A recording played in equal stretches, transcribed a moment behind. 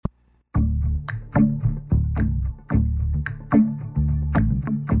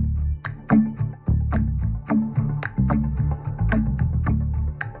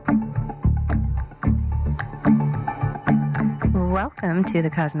Welcome to the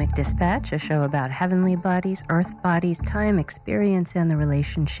Cosmic Dispatch, a show about heavenly bodies, earth bodies, time, experience, and the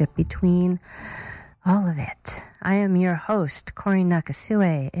relationship between all of it. I am your host, Corey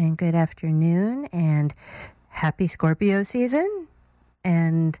Nakasue, and good afternoon and happy Scorpio season.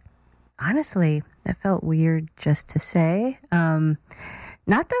 And honestly, that felt weird just to say. Not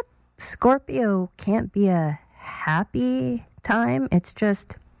that Scorpio can't be a happy time. It's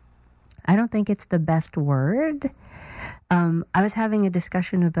just, I don't think it's the best word. I was having a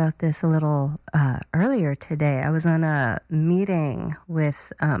discussion about this a little earlier today. I was on a meeting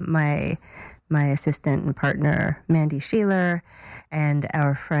with my assistant and partner, Mandy Sheeler, and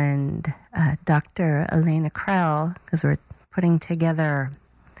our friend, Dr. Elena Krell, because we're putting together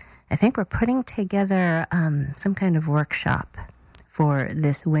some kind of workshop for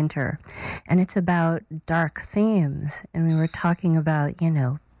this winter. And it's about dark themes. And we were talking about,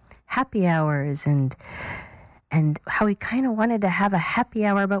 happy hours and how we kind of wanted to have a happy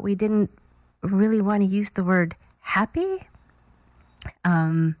hour, but we didn't really want to use the word happy.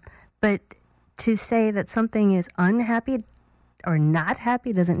 But to say that something is unhappy or not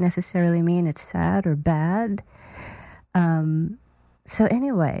happy doesn't necessarily mean it's sad or bad. So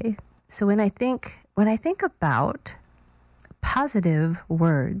when I think about positive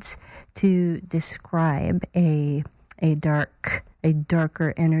words to describe a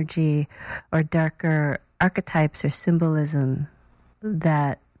darker energy or darker archetypes or symbolism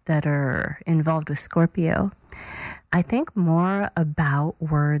that are involved with Scorpio, I think more about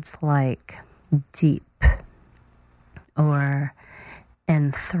words like deep or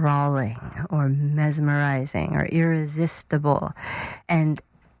enthralling or mesmerizing or irresistible. And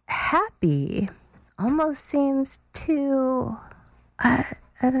happy almost seems too,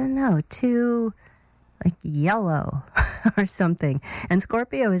 too like yellow or something. And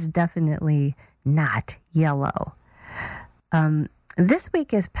Scorpio is definitely not yellow. This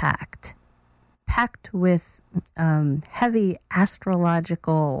week is packed with heavy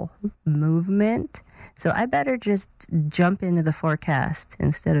astrological movement. So I better just jump into the forecast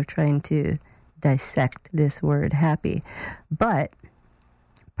instead of trying to dissect this word happy. But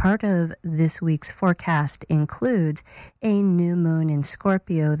part of this week's forecast includes a new moon in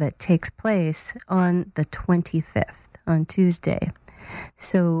Scorpio that takes place on the 25th, on Tuesday.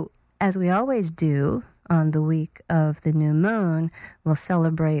 So as we always do on the week of the new moon, we'll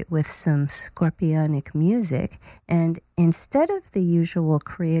celebrate with some Scorpionic music. And instead of the usual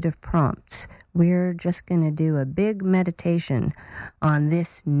creative prompts, we're just going to do a big meditation on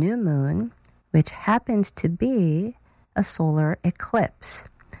this new moon, which happens to be a solar eclipse.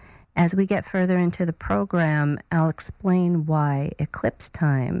 As we get further into the program, I'll explain why eclipse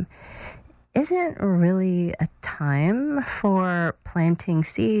time isn't really a time for planting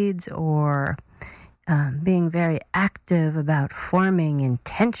seeds or being very active about forming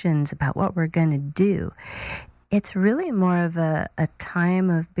intentions about what we're going to do. It's really more of a time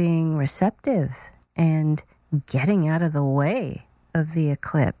of being receptive and getting out of the way of the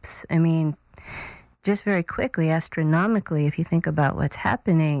eclipse. I mean, just very quickly, astronomically, if you think about what's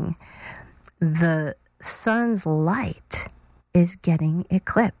happening, the sun's light is getting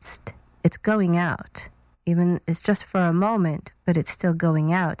eclipsed. It's going out. Even it's just for a moment, but it's still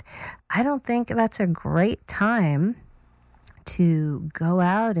going out. I don't think that's a great time to go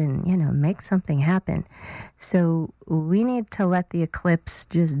out and, make something happen. So we need to let the eclipse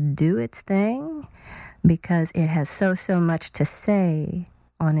just do its thing because it has so much to say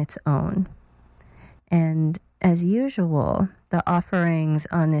on its own. And as usual, the offerings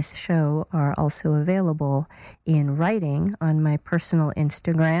on this show are also available in writing on my personal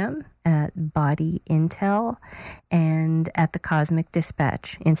Instagram at Body Intel and at the Cosmic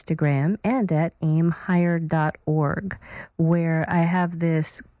Dispatch Instagram and at aimhigher.org, where I have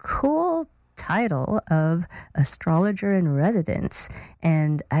this cool title of Astrologer in Residence,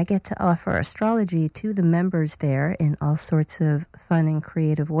 and I get to offer astrology to the members there in all sorts of fun and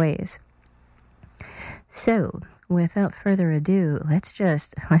creative ways. So, without further ado, let's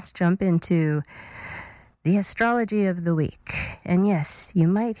jump into the astrology of the week. And yes, you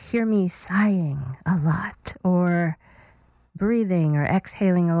might hear me sighing a lot or breathing or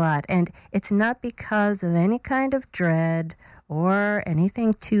exhaling a lot. And it's not because of any kind of dread or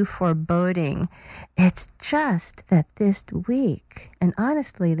anything too foreboding. It's just that this week, and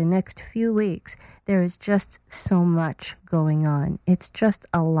honestly the next few weeks, there is just so much going on. It's just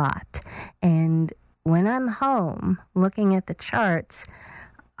a lot. And when I'm home looking at the charts,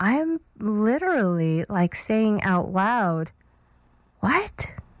 I'm literally like saying out loud, what?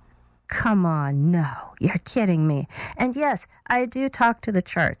 come on, no, you're kidding me. And yes, I do talk to the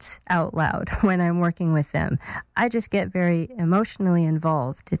charts out loud when I'm working with them. I just get very emotionally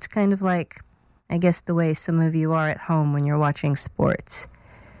involved. It's kind of like, I guess, the way some of you are at home when you're watching sports.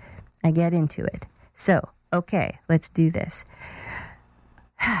 I get into it. So, okay, let's do this.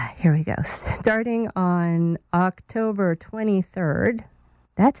 Here we go. Starting on October 23rd,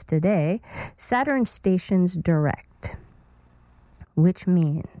 that's today, Saturn stations direct, which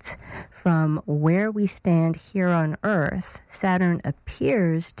means from where we stand here on Earth, Saturn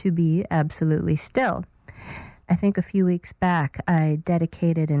appears to be absolutely still. I think a few weeks back, I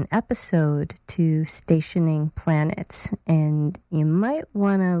dedicated an episode to stationing planets, and you might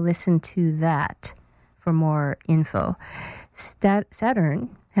want to listen to that for more info.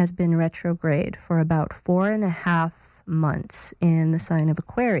 Saturn has been retrograde for about 4.5 months in the sign of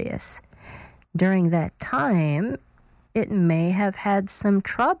Aquarius. During that time, it may have had some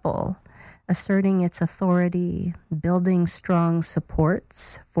trouble asserting its authority, building strong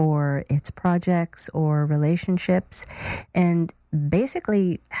supports for its projects or relationships, and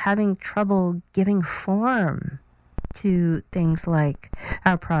basically having trouble giving form to things like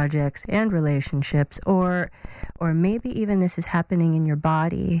our projects and relationships, or maybe even this is happening in your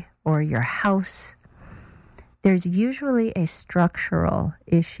body or your house. There's usually a structural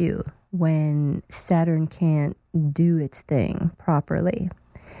issue when Saturn can't do its thing properly.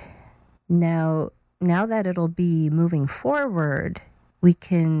 Now that it'll be moving forward, we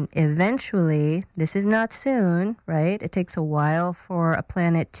can eventually, this is not soon, right? It takes a while for a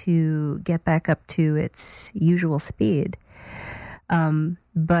planet to get back up to its usual speed.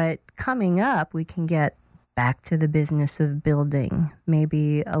 But coming up, we can get back to the business of building,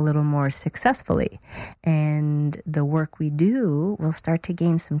 maybe a little more successfully. And the work we do will start to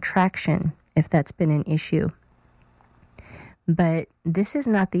gain some traction if that's been an issue. But this is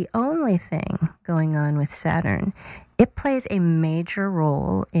not the only thing going on with Saturn. It plays a major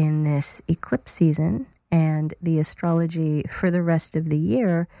role in this eclipse season and the astrology for the rest of the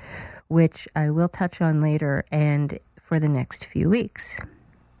year, which I will touch on later and for the next few weeks.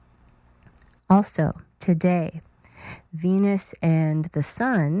 Also, today, Venus and the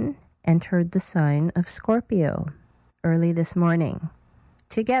Sun entered the sign of Scorpio early this morning.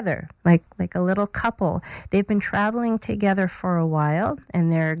 Together, like a little couple. They've been traveling together for a while, and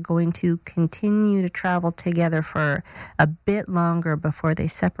they're going to continue to travel together for a bit longer before they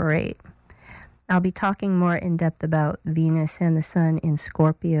separate. I'll be talking more in depth about Venus and the Sun in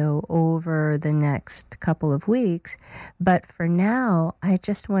Scorpio over the next couple of weeks, but for now, I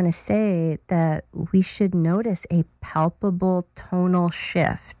just want to say that we should notice a palpable tonal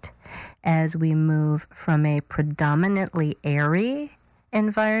shift as we move from a predominantly airy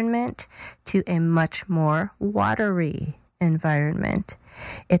environment to a much more watery environment.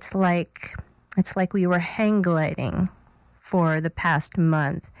 It's like we were hang gliding for the past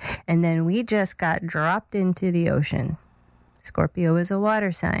month, and then we just got dropped into the ocean. Scorpio is a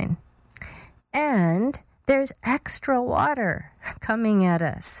water sign. And there's extra water coming at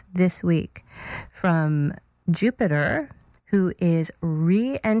us this week from Jupiter, who is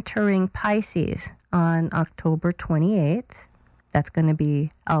re-entering Pisces on October 28th. That's going to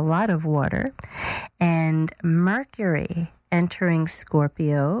be a lot of water. And Mercury entering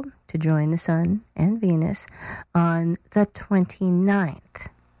Scorpio to join the Sun and Venus on the 29th.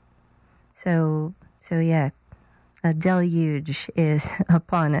 So yeah, a deluge is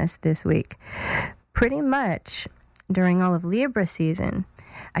upon us this week. Pretty much during all of Libra season,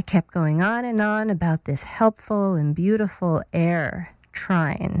 I kept going on and on about this helpful and beautiful air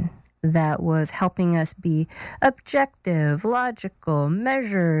trine that was helping us be objective, logical,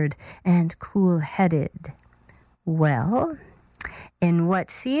 measured, and cool-headed. Well, in what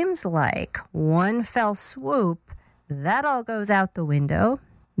seems like one fell swoop, that all goes out the window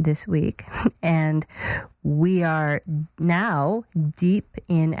this week, and we are now deep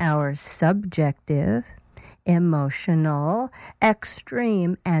in our subjective, emotional,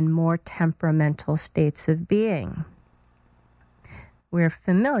 extreme, and more temperamental states of being. We're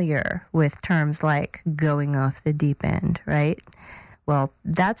familiar with terms like going off the deep end, right? Well,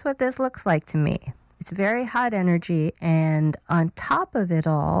 that's what this looks like to me. It's very hot energy, and on top of it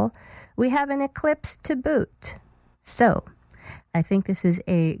all, we have an eclipse to boot. So, I think this is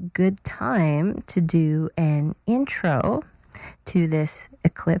a good time to do an intro to this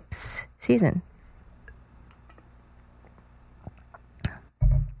eclipse season.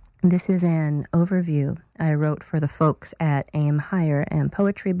 This is an overview I wrote for the folks at Aim Higher and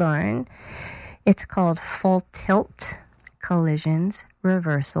Poetry Barn. It's called Full Tilt, Collisions,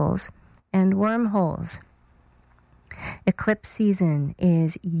 Reversals, and Wormholes. Eclipse season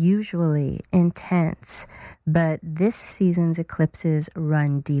is usually intense, but this season's eclipses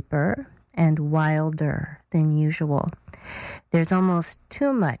run deeper and wilder than usual. There's almost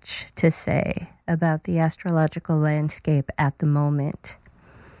too much to say about the astrological landscape at the moment.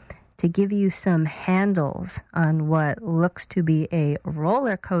 To give you some handles on what looks to be a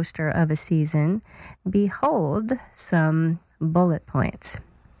roller coaster of a season, behold some bullet points.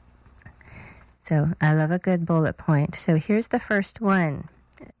 So I love a good bullet point. So here's the first one,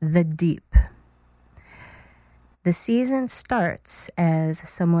 the deep. The season starts as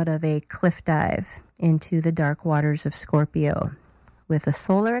somewhat of a cliff dive into the dark waters of Scorpio, with a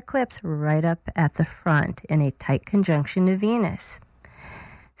solar eclipse right up at the front in a tight conjunction to Venus.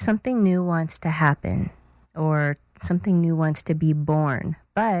 Something new wants to happen, or something new wants to be born,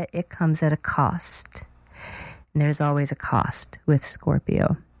 but it comes at a cost. And there's always a cost with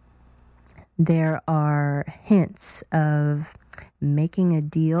Scorpio. There are hints of making a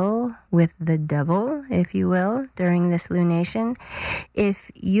deal with the devil, if you will, during this lunation. If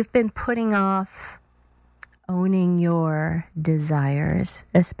you've been putting off owning your desires,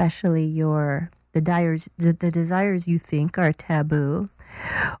 especially the desires you think are taboo,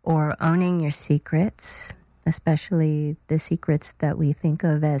 or owning your secrets, especially the secrets that we think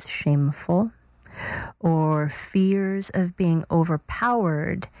of as shameful, or fears of being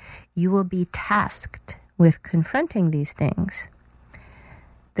overpowered, you will be tasked with confronting these things.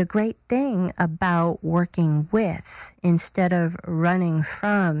 The great thing about working with instead of running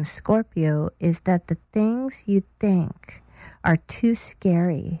from Scorpio is that the things you think are too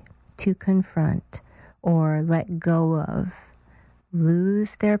scary to confront or let go of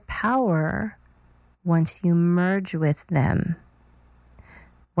lose their power once you merge with them.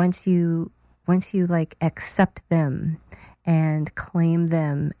 Once you accept them and claim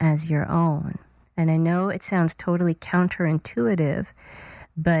them as your own. And I know it sounds totally counterintuitive,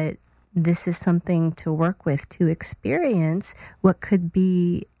 but this is something to work with, to experience what could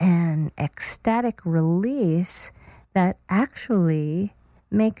be an ecstatic release that actually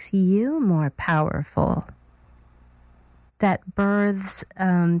makes you more powerful, that births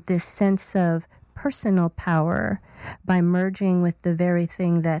this sense of personal power by merging with the very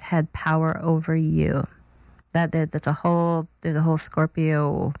thing that had power over you. There's a whole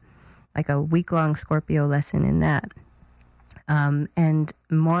Scorpio, like a week-long Scorpio lesson in that. And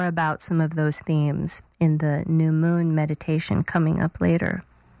more about some of those themes in the new moon meditation coming up later.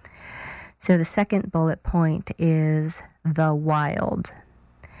 So the second bullet point is the wild.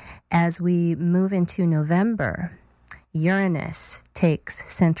 As we move into November, Uranus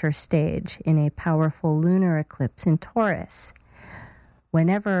takes center stage in a powerful lunar eclipse in Taurus.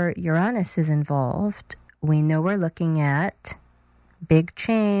 Whenever Uranus is involved, we know we're looking at big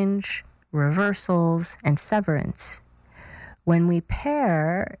change, reversals, and severance. When we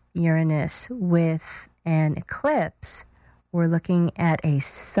pair Uranus with an eclipse, we're looking at a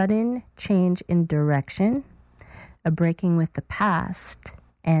sudden change in direction, a breaking with the past,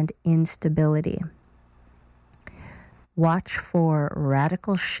 and instability. Watch for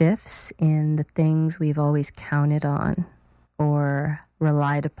radical shifts in the things we've always counted on or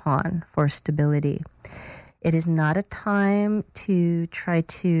relied upon for stability. It is not a time to try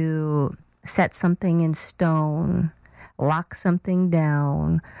to set something in stone, lock something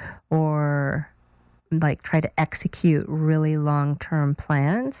down, or try to execute really long-term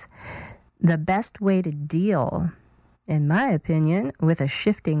plans. The best way to deal, in my opinion, with a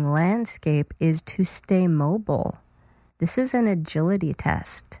shifting landscape is to stay mobile. This is an agility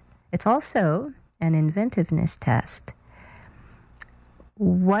test. It's also an inventiveness test.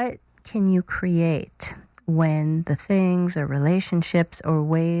 What can you create when the things or relationships or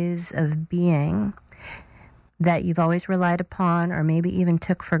ways of being that you've always relied upon or maybe even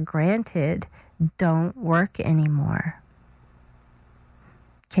took for granted don't work anymore?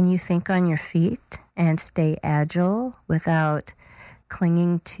 Can you think on your feet and stay agile without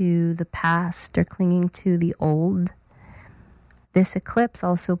clinging to the past or clinging to the old? This eclipse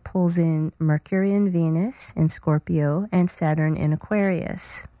also pulls in Mercury and Venus in Scorpio and Saturn in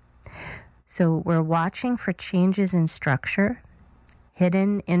Aquarius. So we're watching for changes in structure,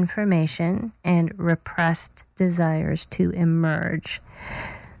 hidden information, and repressed desires to emerge.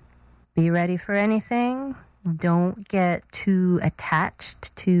 Be ready for anything. Don't get too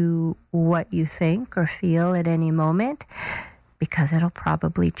attached to what you think or feel at any moment, because it'll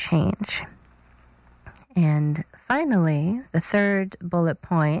probably change. And finally, the third bullet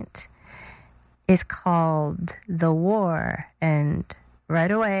point is called the war. And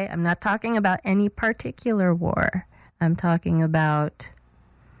right away, I'm not talking about any particular war. I'm talking about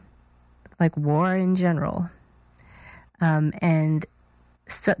war in general. And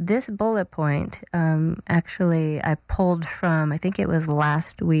so this bullet point, actually, I pulled from, I think it was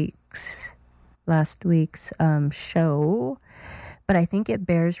last week's show, but I think it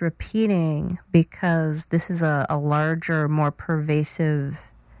bears repeating because this is a larger, more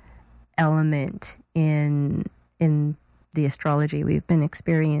pervasive element in the astrology we've been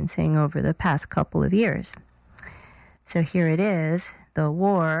experiencing over the past couple of years. So here it is, the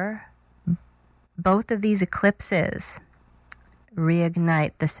war. Both of these eclipses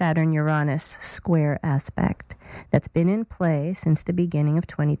reignite the Saturn-Uranus square aspect that's been in play since the beginning of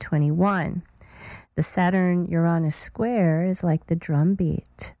 2021. The Saturn-Uranus square is like the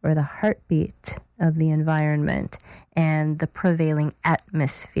drumbeat or the heartbeat of the environment and the prevailing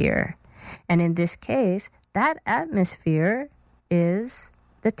atmosphere. And in this case, that atmosphere is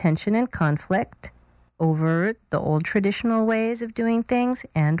the tension and conflict over the old traditional ways of doing things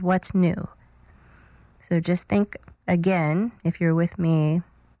and what's new. So just think again, if you're with me,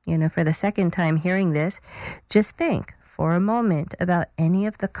 for the second time hearing this, just think for a moment about any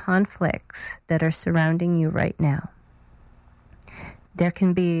of the conflicts that are surrounding you right now. There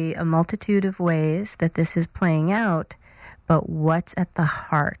can be a multitude of ways that this is playing out, but what's at the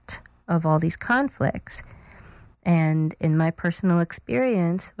heart of all these conflicts? And in my personal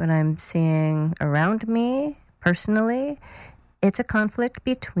experience, what I'm seeing around me personally, it's a conflict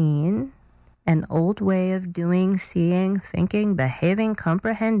between an old way of doing, seeing, thinking, behaving,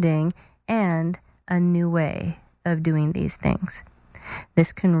 comprehending, and a new way of doing these things.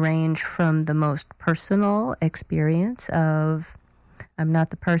 This can range from the most personal experience of, I'm not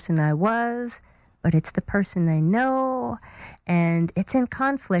the person I was, but it's the person I know, and it's in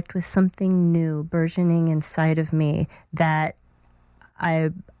conflict with something new burgeoning inside of me that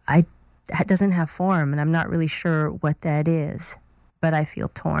I doesn't have form, and I'm not really sure what that is, but I feel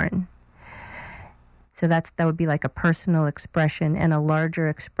torn. So that would be like a personal expression, and a larger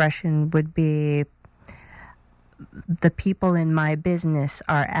expression would be the people in my business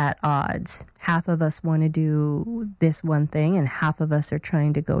are at odds. Half of us want to do this one thing, and half of us are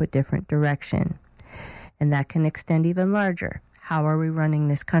trying to go a different direction. And that can extend even larger. How are we running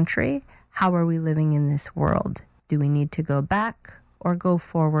this country? How are we living in this world? Do we need to go back or go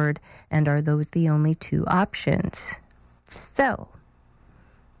forward? And are those the only two options? So,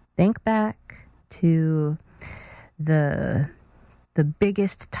 think back to the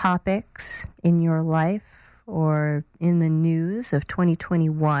biggest topics in your life or in the news of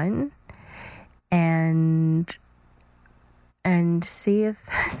 2021 and see if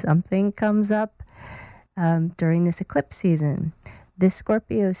something comes up during this eclipse season. This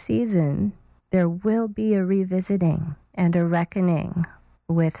Scorpio season, there will be a revisiting and a reckoning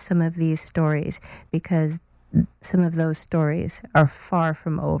with some of these stories because some of those stories are far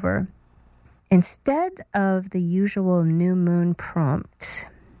from over. Instead of the usual new moon prompts,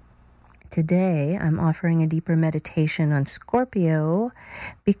 today I'm offering a deeper meditation on Scorpio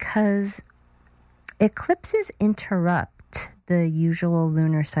because eclipses interrupt the usual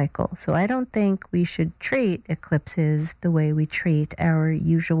lunar cycle. So I don't think we should treat eclipses the way we treat our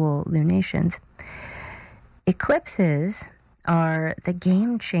usual lunations. Eclipses are the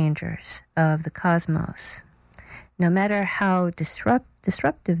game changers of the cosmos. No matter how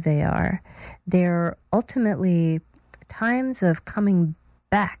disruptive they are, they're ultimately times of coming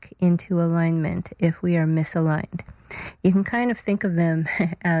back into alignment if we are misaligned. You can kind of think of them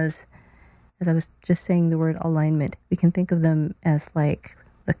as I was just saying the word alignment, we can think of them as like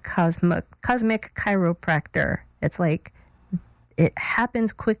the cosmic chiropractor. It's like it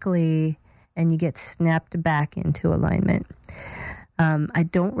happens quickly and you get snapped back into alignment. I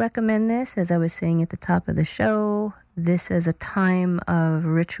don't recommend this, as I was saying at the top of the show. This is a time of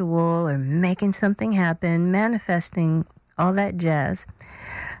ritual or making something happen, manifesting, all that jazz.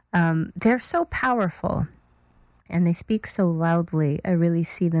 They're so powerful and they speak so loudly. I really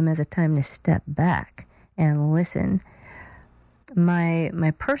see them as a time to step back and listen.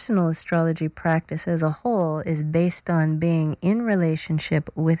 My personal astrology practice as a whole is based on being in relationship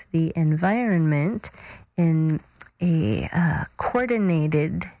with the environment in a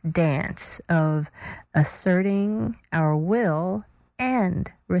coordinated dance of asserting our will and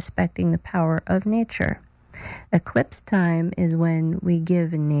respecting the power of nature. Eclipse time is when we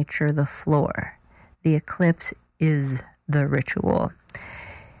give nature the floor. The eclipse is the ritual.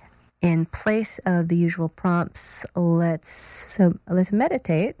 In place of the usual prompts, let's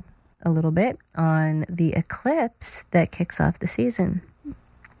meditate a little bit on the eclipse that kicks off the season.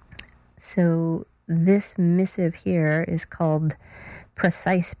 So this missive here is called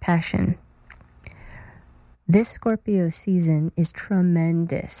Precise Passion. This Scorpio season is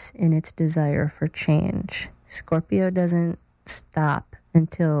tremendous in its desire for change. Scorpio doesn't stop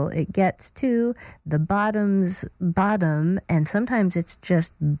until it gets to the bottom's bottom, and sometimes it's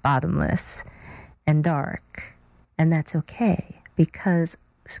just bottomless and dark. And that's okay, because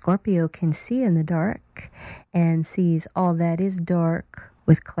Scorpio can see in the dark and sees all that is dark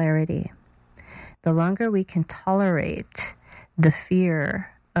with clarity. The longer we can tolerate the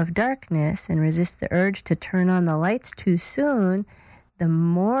fear of darkness and resist the urge to turn on the lights too soon, the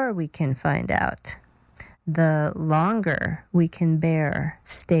more we can find out. The longer we can bear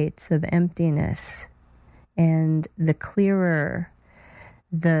states of emptiness, and the clearer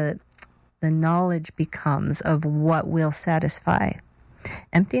the knowledge becomes of what will satisfy.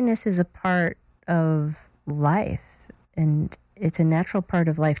 Emptiness is a part of life, and it's a natural part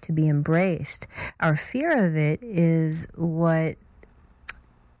of life to be embraced. Our fear of it is what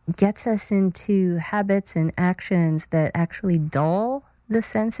gets us into habits and actions that actually dull the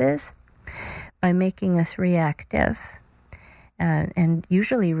senses by making us reactive, and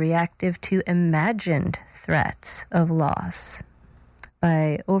usually reactive to imagined threats of loss.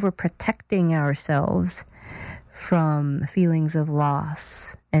 By overprotecting ourselves from feelings of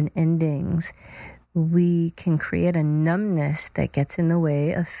loss and endings, we can create a numbness that gets in the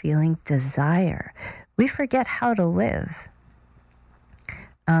way of feeling desire. We forget how to live.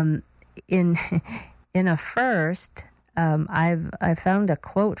 In a first, I found a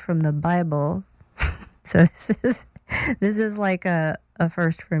quote from the Bible. So this is like a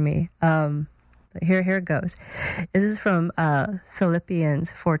first for me. But here it goes. This is from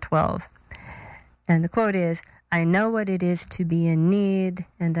Philippians 4:12, and the quote is, "I know what it is to be in need,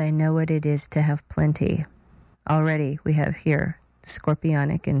 and I know what it is to have plenty." Already we have here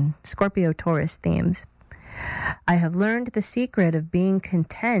Scorpionic and Scorpio-Taurus themes. "I have learned the secret of being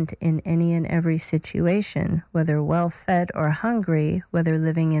content in any and every situation, whether well-fed or hungry, whether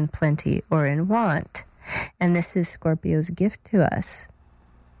living in plenty or in want." And this is Scorpio's gift to us.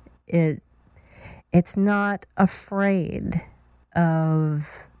 It's not afraid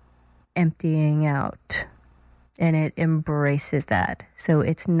of emptying out, and it embraces that. So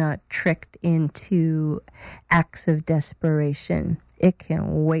it's not tricked into acts of desperation. It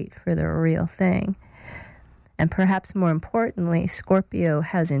can wait for the real thing. And perhaps more importantly, Scorpio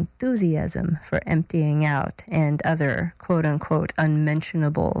has enthusiasm for emptying out and other quote-unquote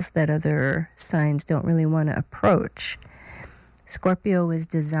unmentionables that other signs don't really want to approach. Scorpio was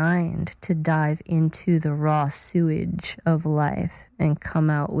designed to dive into the raw sewage of life and come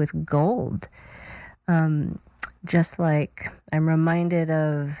out with gold. Just like I'm reminded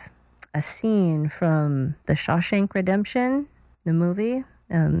of a scene from The Shawshank Redemption, the movie,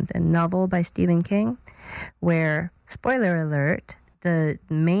 the novel by Stephen King, where, spoiler alert, the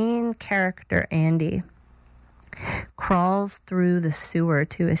main character, Andy, crawls through the sewer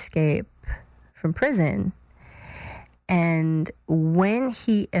to escape from prison. And when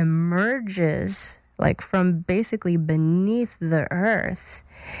he emerges, like from basically beneath the earth,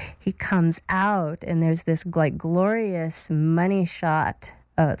 he comes out, and there's this like glorious money shot.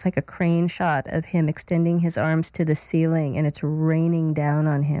 It's like a crane shot of him extending his arms to the ceiling, and it's raining down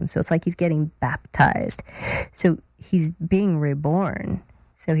on him. So it's like he's getting baptized. So he's being reborn.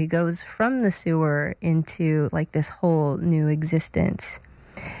 So he goes from the sewer into like this whole new existence.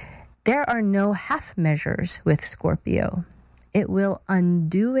 There are no half measures with Scorpio. It will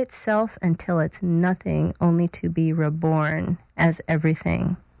undo itself until it's nothing, only to be reborn as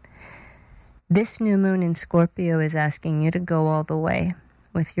everything. This new moon in Scorpio is asking you to go all the way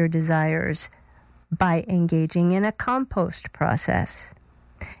with your desires by engaging in a compost process.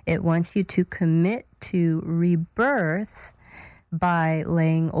 It wants you to commit to rebirth by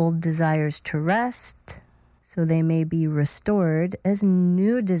laying old desires to rest, so they may be restored as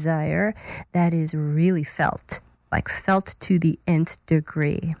new desire that is really felt, like felt to the nth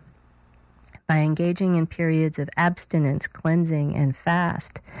degree. By engaging in periods of abstinence, cleansing, and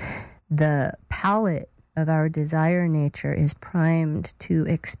fast, the palette of our desire nature is primed to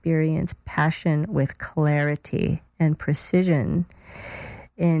experience passion with clarity and precision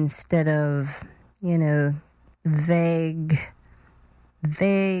instead of, vague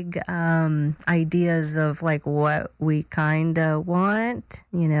ideas of like what we kind of want.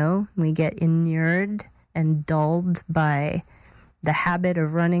 We get inured and dulled by the habit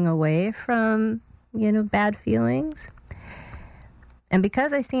of running away from, bad feelings. And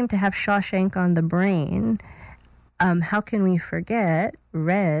because I seem to have Shawshank on the brain, how can we forget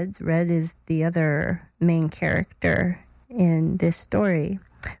Red? Red is the other main character in this story.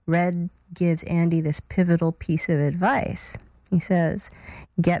 Red gives Andy this pivotal piece of advice. He says,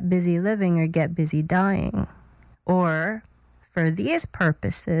 get busy living or get busy dying. Or for these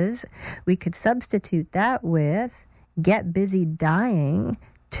purposes, we could substitute that with get busy dying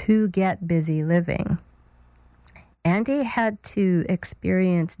to get busy living. Andy had to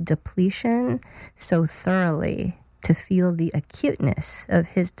experience depletion so thoroughly to feel the acuteness of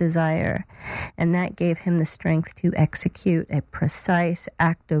his desire, and that gave him the strength to execute a precise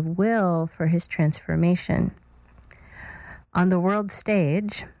act of will for his transformation. On the world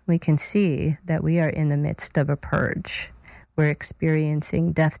stage, we can see that we are in the midst of a purge. We're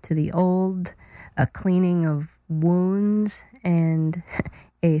experiencing death to the old, a cleaning of wounds, and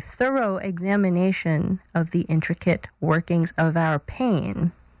a thorough examination of the intricate workings of our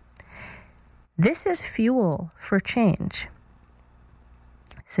pain. This is fuel for change.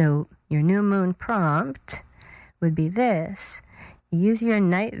 So your new moon prompt would be this: use your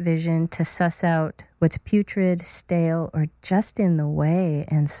night vision to suss out what's putrid, stale, or just in the way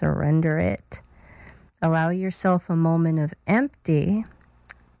and surrender it. Allow yourself a moment of empty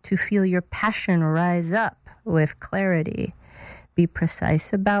to feel your passion rise up with clarity. Be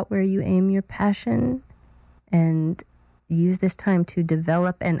precise about where you aim your passion and use this time to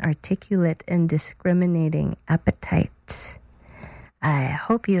develop an articulate and discriminating appetite. I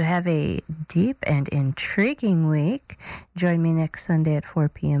hope you have a deep and intriguing week. Join me next Sunday at 4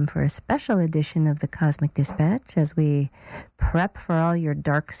 p.m. for a special edition of the Cosmic Dispatch as we prep for all your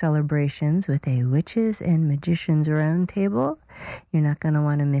dark celebrations with a Witches and Magicians Roundtable. You're not going to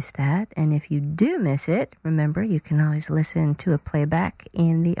want to miss that. And if you do miss it, remember you can always listen to a playback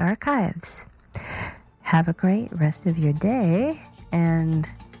in the archives. Have a great rest of your day, and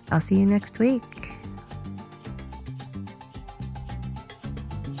I'll see you next week.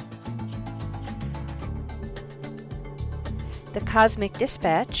 The Cosmic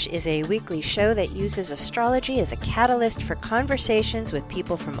Dispatch is a weekly show that uses astrology as a catalyst for conversations with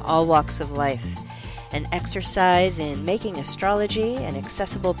people from all walks of life, an exercise in making astrology an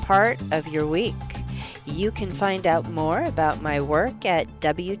accessible part of your week. You can find out more about my work at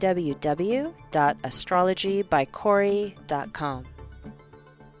www.astrologybycory.com.